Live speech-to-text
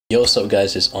Yo, what's up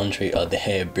guys, it's AndreOth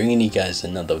here, bringing you guys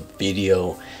another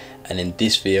video. And in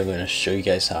this video I'm going to show you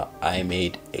guys how I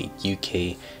made a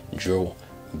UK drill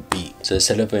beat. So let's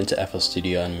head over into FL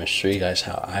Studio and I'm going to show you guys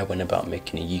how I went about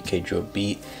making a UK drill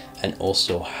beat, and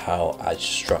also how I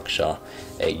structure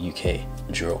a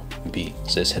UK drill beat.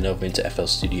 So let's head over into FL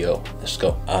Studio, let's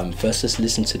go. First let's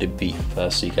listen to the beat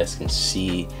first so you guys can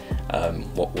see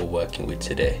what we're working with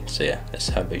today. So yeah, let's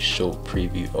have a short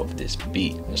preview of this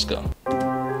beat, let's go.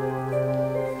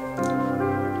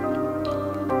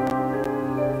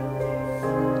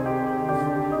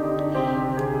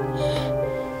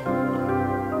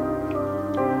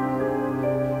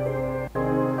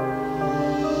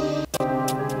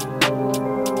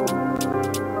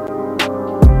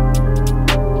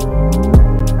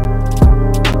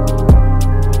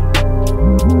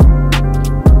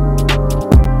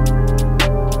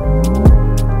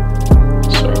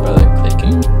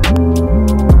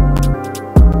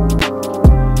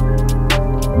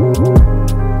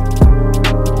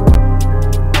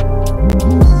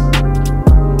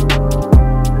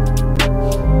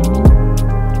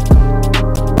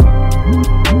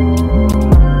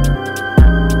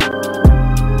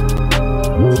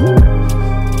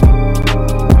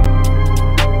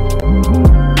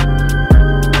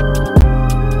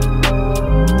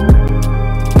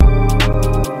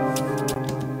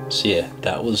 So yeah,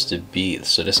 that was the beat.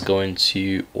 So let's go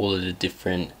into all of the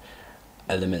different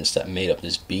elements that made up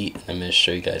this beat, and I'm going to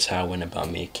show you guys how I went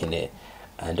about making it.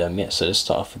 And yeah, so let's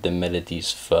start off with the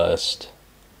melodies first.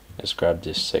 Let's grab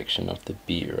this section of the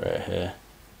beat right here.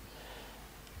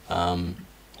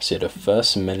 So the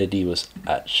first melody was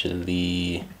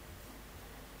actually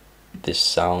this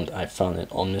sound I found in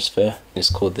Omnisphere.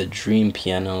 It's called the Dream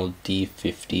Piano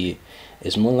D50.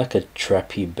 It's more like a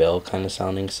trappy bell kind of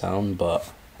sounding sound,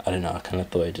 but I don't know, I kind of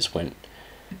thought it just went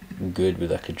good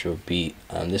with like a drill beat.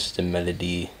 This is the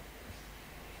melody,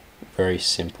 very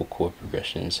simple chord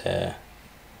progressions here.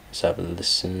 Let's have a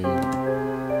listen.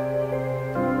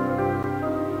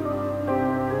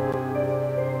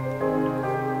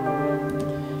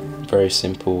 Very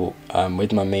simple.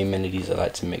 With my main melodies I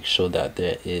like to make sure that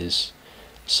there is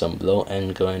some low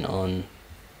end going on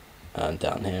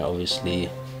down here obviously,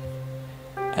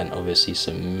 and obviously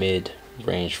some mid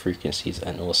range frequencies,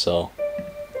 and also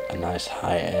a nice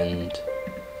high end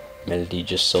melody,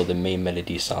 just so the main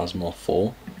melody sounds more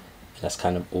full. And that's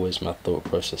kind of always my thought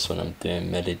process when I'm doing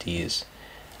melodies.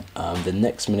 The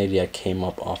next melody I came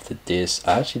up after this,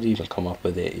 I actually didn't even come up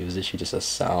with it, it was literally just a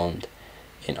sound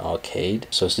in Arcade.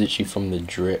 So it's literally from the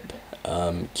Drip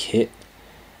kit.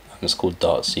 It's called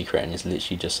Dark Secret, and it's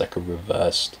literally just like a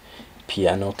reversed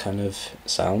piano kind of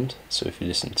sound. So if you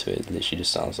listen to it, it literally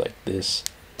just sounds like this.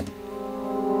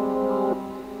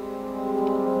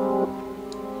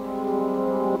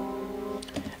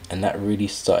 And that really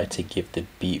started to give the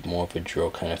beat more of a drill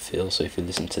kind of feel. So if you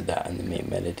listen to that and the main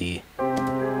melody,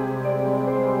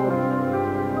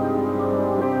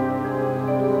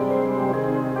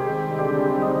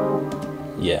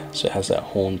 yeah, so it has that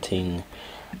haunting,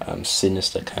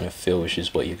 sinister kind of feel, which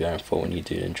is what you're going for when you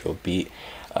do an drill beat.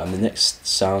 The next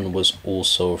sound was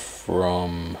also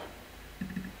from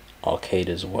Arcade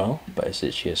as well, but it's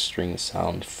literally a string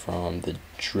sound from the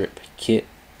Drip kit.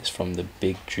 It's from the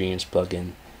Big Dreams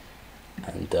plugin.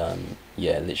 And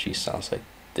yeah, it literally sounds like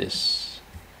this.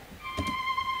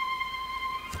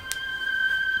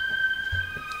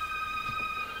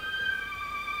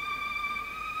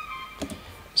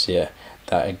 So yeah,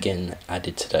 that again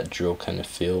added to that drill kind of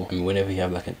feel. I mean, whenever you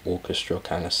have like an orchestra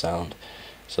kind of sound,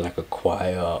 so like a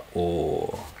choir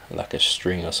or like a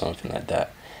string or something like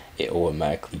that, it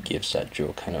automatically gives that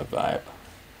drill kind of vibe.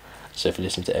 So if you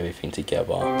listen to everything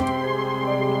together,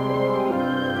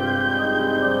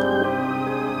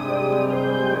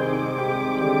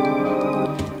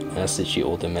 that's literally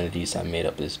all the melodies that made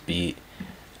up this beat.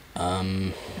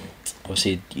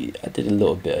 Obviously I did a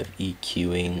little bit of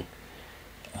EQing,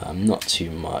 not too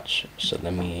much. So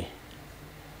the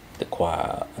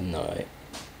choir, no,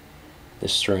 the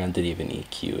string I didn't even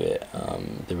EQ it.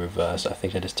 The reverse, I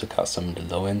think I just took out some of the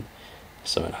low end,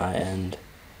 some of the high end,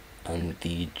 and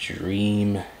the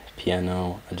Dream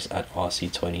piano I just add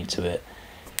RC20 to it,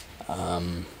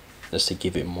 just to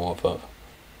give it more of a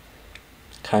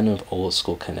kind of old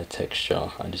school kind of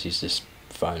texture. I just use this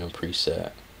final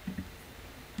preset,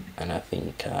 and I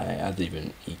think I didn't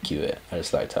even EQ it, I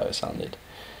just liked how it sounded.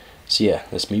 So yeah,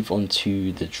 let's move on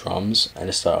to the drums, and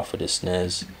let's start off with the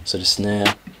snares. So the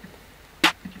snare,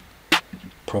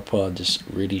 proper, just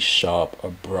really sharp,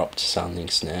 abrupt sounding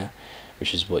snare,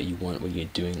 which is what you want when you're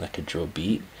doing like a drill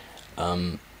beat.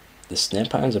 the snare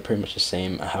patterns are pretty much the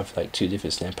same. I have like 2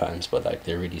 different snare patterns, but like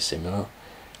they're really similar.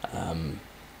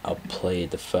 I'll play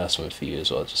the first one for you as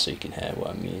well, just so you can hear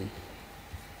what I mean.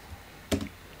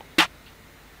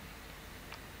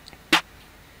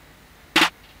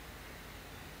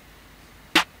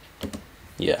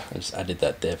 Yeah, I just added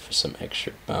that there for some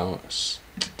extra bounce.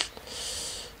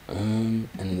 And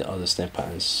the other snare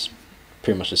patterns,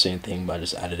 pretty much the same thing, but I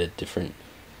just added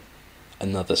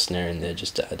another snare in there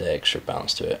just to add the extra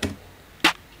bounce to it.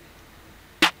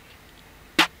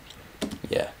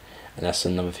 Yeah, and that's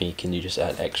another thing you can do, just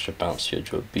add extra bounce to your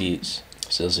drill beats.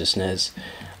 So those are snares.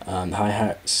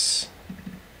 Hi-hats.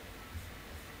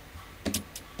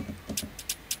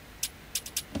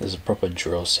 There's a proper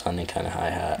drill sounding kind of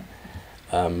hi-hat.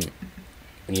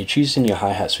 When you're choosing your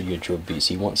hi-hats for your drill beats,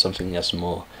 you want something that's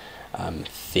more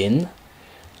thin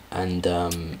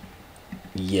and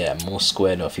yeah, more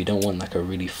squared off. You don't want like a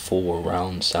really full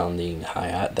round sounding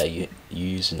hi-hat that you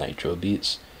use in like drill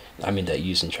beats. I mean that you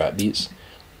use in trap beats.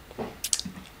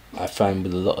 I find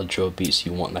with a lot of drill beats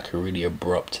you want like a really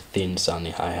abrupt, thin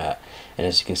sounding hi-hat, and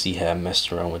as you can see here, I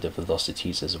messed around with the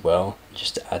velocities as well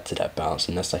just to add to that bounce,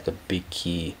 and that's like a big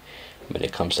key when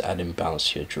it comes to adding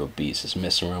bounce to your drill beats, is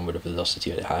messing around with the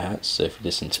velocity of the hi-hats. So if you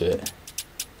listen to it,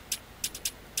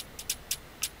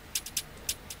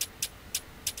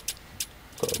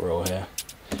 got a roll here,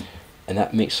 and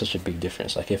that makes such a big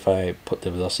difference. Like if I put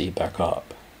the velocity back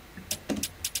up,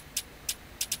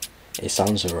 it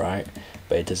sounds alright,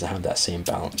 but it doesn't have that same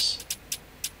bounce.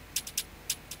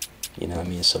 You know what I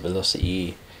mean? So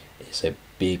velocity is a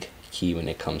big key when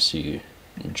it comes to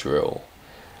drill.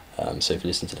 So if you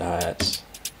listen to the hi-hats,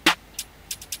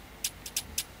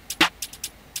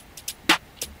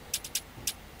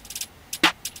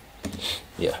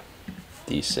 yeah,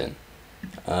 decent.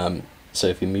 So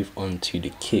if we move on to the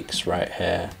kicks right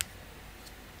here,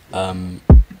 when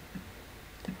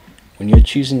you're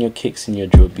choosing your kicks in your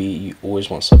drill beat, you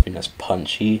always want something that's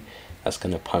punchy, that's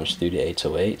going to punch through the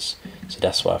 808s. So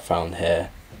that's what I found here,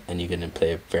 and you're going to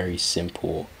play a very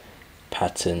simple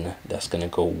pattern that's going to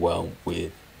go well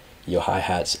with your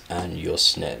hi-hats and your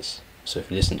snares. So if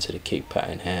you listen to the kick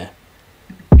pattern here,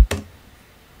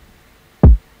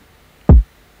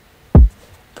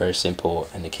 very simple,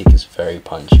 and the kick is very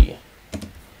punchy.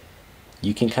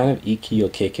 You can kind of EQ your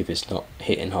kick if it's not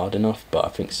hitting hard enough, but I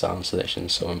think sound selection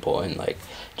is so important. Like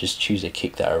just choose a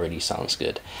kick that already sounds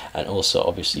good, and also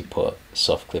obviously put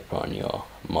soft clipper on your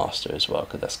master as well,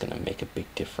 because that's going to make a big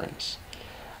difference.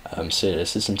 So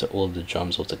let's listen to all the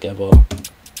drums all together.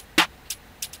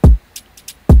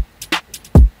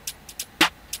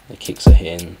 The kicks are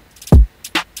hitting,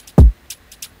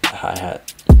 the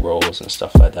hi-hat rolls and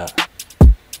stuff like that.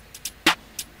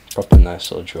 Proper nice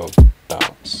little drill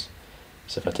bounce.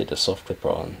 So if I take the soft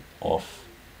clipper off,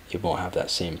 it won't have that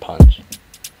same punch.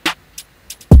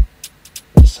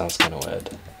 It sounds kind of weird.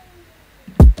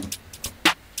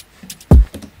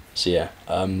 So yeah,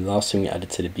 last thing we added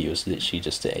to the beat was literally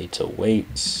just the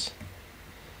 808s.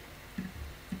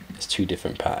 It's 2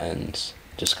 different patterns,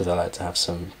 just because I like to have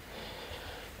some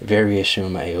variation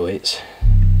with my 808s.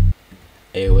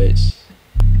 808s,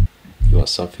 you want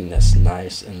something that's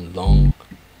nice and long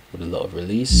with a lot of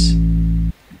release.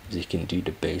 You can do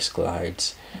the bass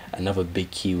glides. Another big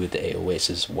key with the 808s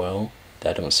as well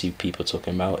that I don't see people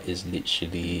talking about is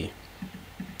literally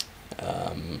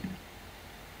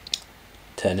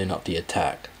turning up the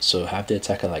attack. So have the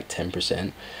attack at like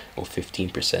 10% or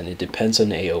 15%. It depends on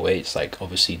the 808s. Like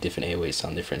obviously different 808s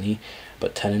sound differently,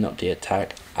 but turning up the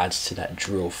attack adds to that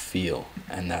drill feel,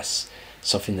 and that's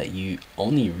something that you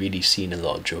only really see in a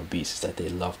lot of drill beats, is that they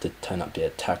love to turn up the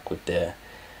attack with their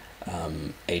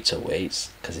 808s,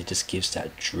 because it just gives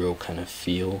that drill kind of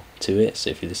feel to it. So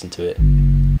if you listen to it,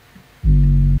 and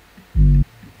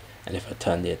if I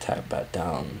turn the attack back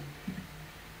down,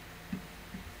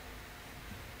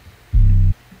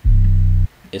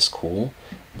 it's cool,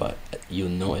 but you'll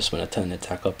notice when I turn the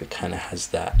attack up, it kind of has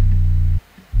that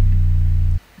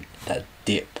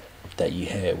dip that you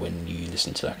hear when you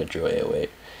listen to like a drill 808.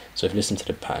 So if you listen to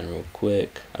the pattern real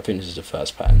quick, I think this is the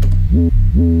first pattern.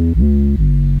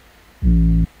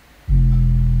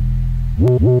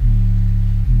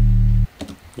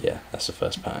 Yeah, that's the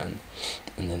first pattern,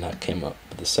 and then that came up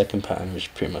with the second pattern, which is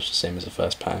pretty much the same as the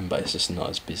first pattern, but it's just not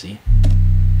as busy.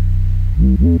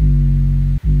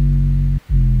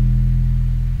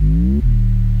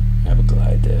 I have a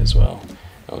glide there as well.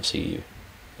 Obviously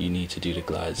you need to do the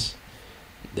glides,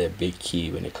 they're a big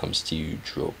key when it comes to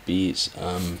drill beats.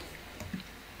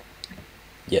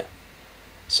 Yeah,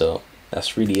 so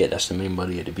that's really it. That's the main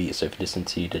body of the beat. So if you listen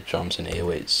to the drums and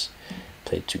 808s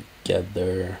played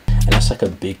together, And that's like a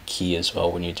big key as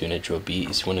well when you're doing a drill beat,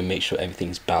 is you want to make sure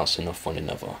everything's bouncing off one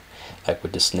another. Like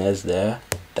with the snares there,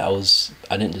 that was,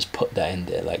 I didn't just put that in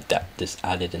there like that, just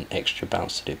added an extra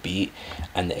bounce to the beat.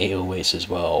 And the 808s as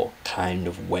well kind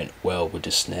of went well with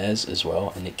the snares as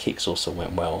well, and the kicks also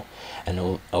went well.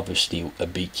 And obviously a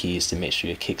big key is to make sure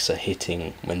your kicks are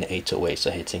hitting when the 808s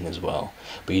are hitting as well,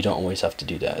 but you don't always have to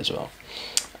do that as well.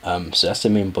 So that's the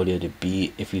main body of the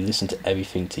beat. If you listen to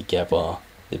everything together,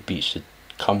 the beat should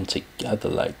come together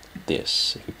like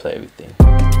this if you play everything.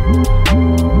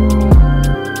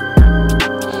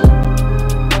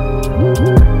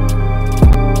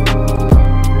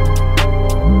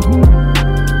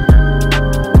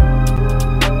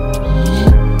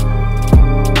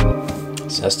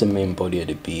 So that's the main body of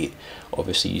the beat.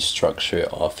 Obviously you structure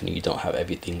it off and you don't have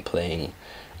everything playing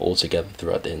all together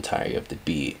throughout the entirety of the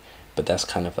beat, but that's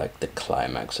kind of like the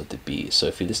climax of the beat. So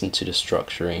if you listen to the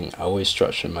structuring, I always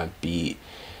structure my beat,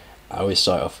 I always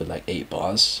start off with like 8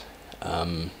 bars,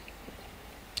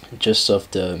 just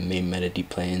of the main melody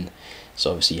playing.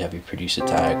 So obviously you have your producer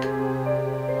tag, you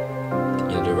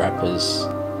know, the rappers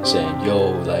saying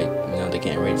yo, like, you know, they're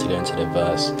getting ready to go into the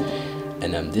verse.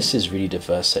 And this is really the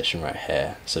verse section right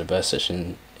here. So the verse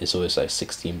section is always like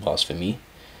 16 bars for me,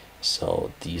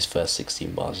 so these first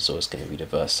 16 bars is always going to be the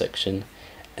verse section.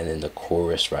 And then the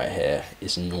chorus right here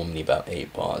is normally about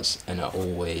 8 bars, and I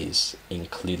always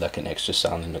include like an extra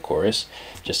sound in the chorus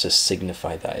just to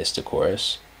signify that it's the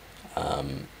chorus.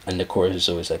 And the chorus is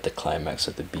always like the climax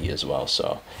of the beat as well,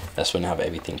 so that's when I have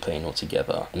everything playing all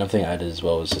together. Another thing I added as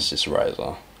well is just this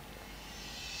riser,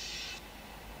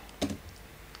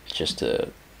 just to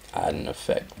add an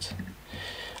effect.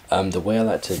 The way I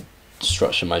like to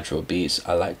structure my drill beats,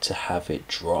 I like to have it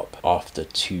drop after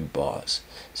 2 bars.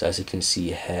 So as you can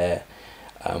see here,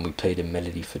 we play the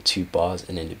melody for 2 bars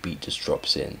and then the beat just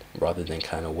drops in, rather than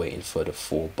kind of waiting for the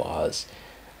 4 bars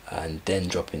and then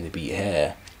dropping the beat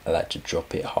here. I like to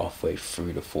drop it halfway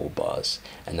through the 4 bars,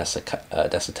 and that's a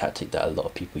tactic that a lot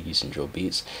of people use in drill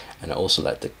beats. And I also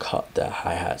like to cut the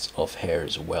hi-hats off here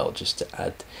as well, just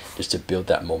to build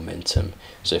that momentum.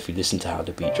 So if you listen to how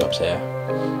the beat drops here,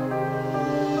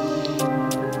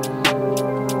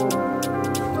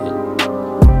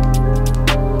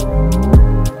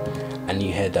 and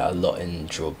you hear that a lot in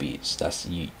drill beats,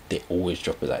 they always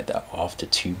drop it like that. After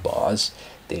 2 bars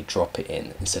they drop it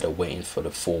in, instead of waiting for the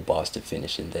 4 bars to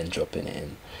finish and then dropping it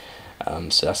in.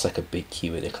 So that's like a big key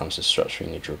when it comes to structuring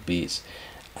your drill beats.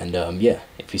 And yeah,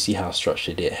 if you see how I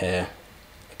structured it here,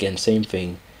 again, same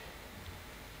thing,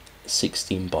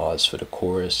 16 bars for the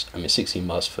chorus, 16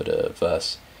 bars for the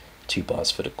verse, 2 bars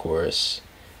for the chorus.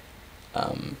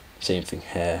 Same thing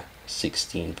here,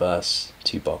 16 verse,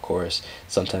 2 bar chorus.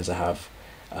 Sometimes I have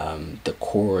the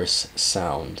chorus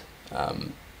sound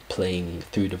playing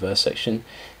through the verse section,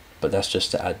 but that's just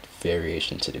to add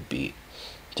variation to the beat,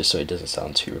 just so it doesn't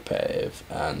sound too repetitive.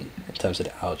 And in terms of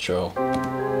the outro,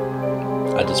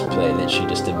 I just play literally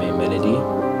just the main melody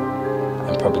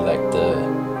and probably like the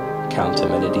counter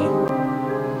melody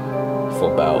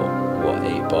for about what,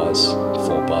 8 bars,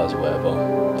 4 bars, whatever,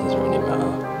 doesn't really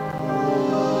matter,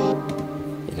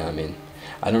 you know what I mean.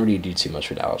 I don't really do too much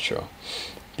with the outro,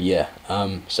 but yeah,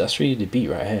 so that's really the beat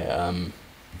right here.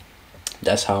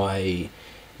 That's how I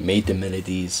made the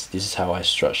melodies. This is how I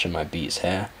structure my beats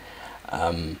here.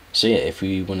 So yeah, if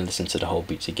we want to listen to the whole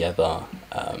beat together,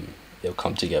 it'll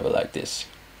come together like this.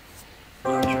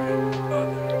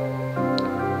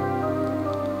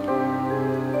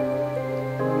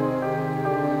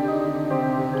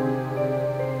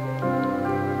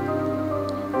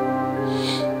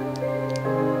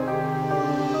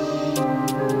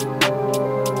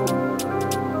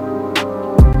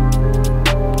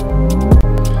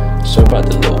 So about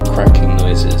the little cracking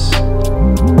noises.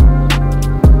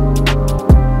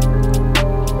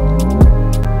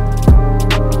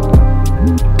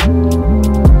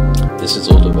 This is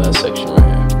all the verse section right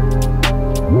here.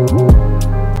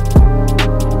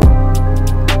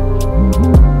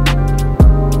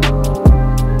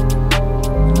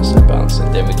 That's the bounce,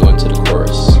 and then we go into the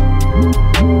chorus.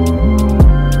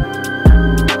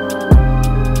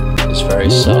 It's very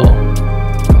subtle.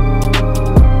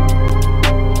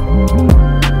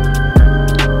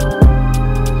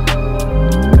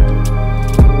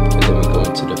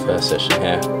 Section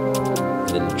here, and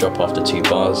then drop after 2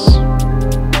 bars.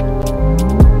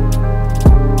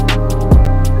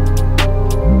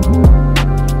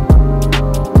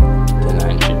 Then I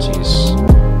introduce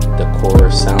the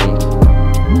chorus sound a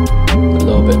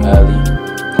little bit early,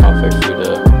 halfway through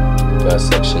the verse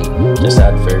section, just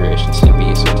add variation to the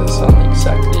beat so it doesn't sound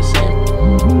exactly the same.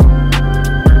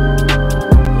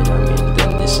 You know what I mean? Then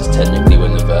this is technically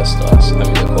when the verse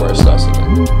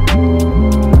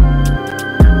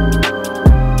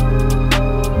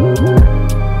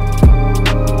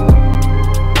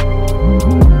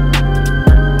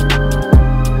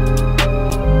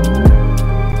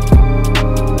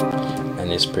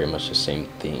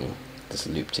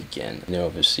again. And then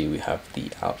obviously we have the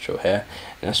outro here,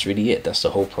 and that's really it. That's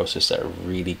the whole process that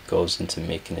really goes into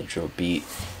making a drill beat.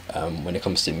 When it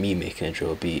comes to me making a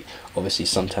drill beat, obviously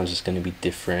sometimes it's going to be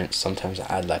different. Sometimes I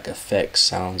add like effects,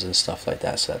 sounds and stuff like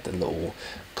that, so that the little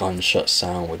gunshot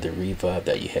sound with the reverb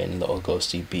that you hear in a lot of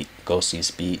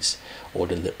Ghostie's beats, or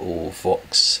the little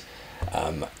vox,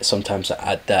 sometimes I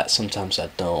add that, sometimes I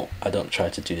don't try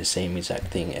to do the same exact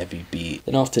thing every beat.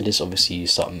 Then after this, obviously you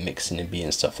start mixing the beat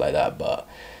and stuff like that, but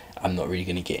I'm not really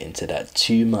going to get into that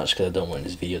too much because I don't want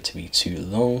this video to be too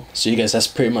long. So you guys, that's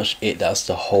pretty much it. That's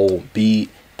the whole beat.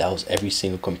 That was every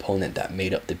single component that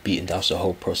made up the beat, and that was the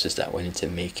whole process that went into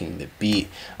making the beat.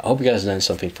 I hope you guys learned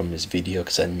something from this video,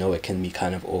 because I know it can be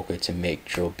kind of awkward to make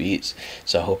drill beats.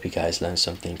 So I hope you guys learned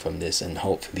something from this, and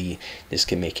hopefully this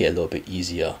can make it a little bit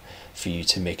easier for you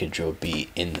to make a drill beat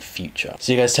in the future.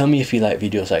 So you guys, tell me if you like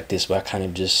videos like this where I kind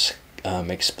of just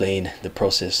explain the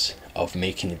process of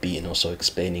making a beat and also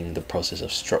explaining the process of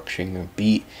structuring a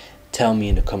beat. Tell me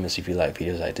in the comments if you like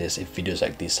videos like this, if videos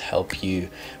like this help you.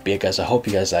 But yeah guys, I hope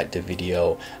you guys liked the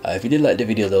video. If you did like the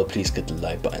video though, please click the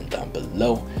like button down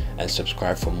below and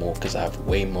subscribe for more, because I have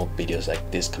way more videos like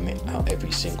this coming out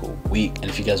every single week. And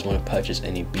if you guys want to purchase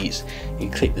any beats, you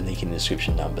can click the link in the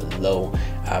description down below.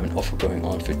 I have an offer going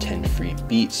on for 10 free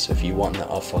beats, so if you want that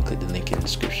offer, click the link in the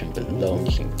description below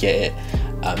and you can get it.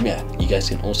 Yeah, you guys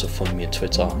can also follow me on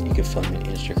Twitter, you can follow me on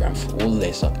Instagram for all the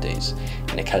latest updates,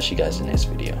 and I'll catch you guys in the next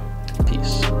video.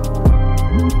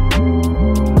 Peace.